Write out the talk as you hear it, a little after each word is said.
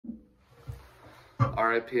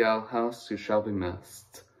R.I.P. Owl House, you shall be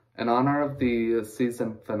missed. In honor of the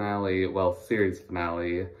season finale, well, series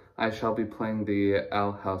finale, I shall be playing the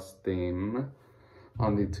Owl House theme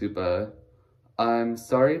on the tuba. I'm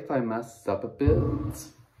sorry if I messed up a bit,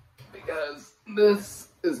 because this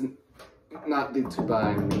is not the tuba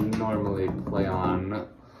I normally play on.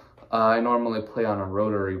 I normally play on a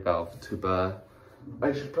rotary valve tuba.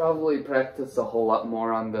 I should probably practice a whole lot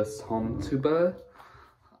more on this home tuba,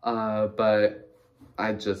 but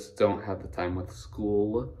I just don't have the time with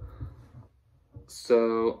school.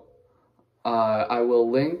 So, I will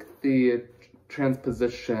link the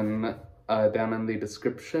transposition down in the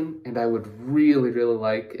description, and I would really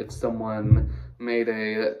like if someone made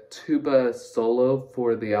a tuba solo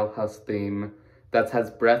for the Owl House theme that has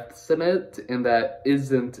breaths in it and that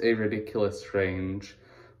isn't a ridiculous range,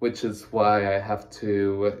 which is why I have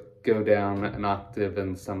to go down an octave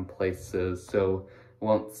in some places so it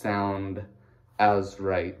won't sound as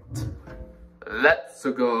right. Let's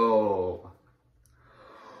go!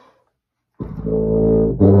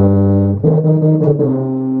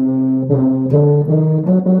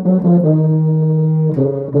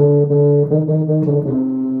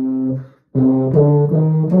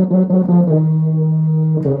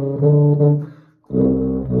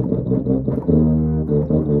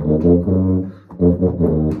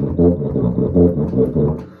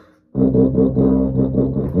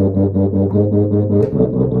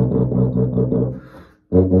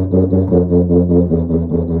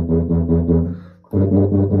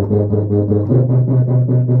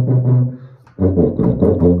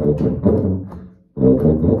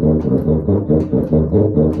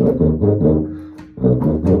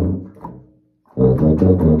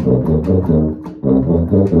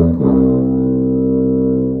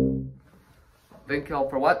 Thank you all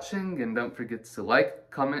for watching, and don't forget to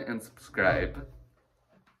like, comment, and subscribe.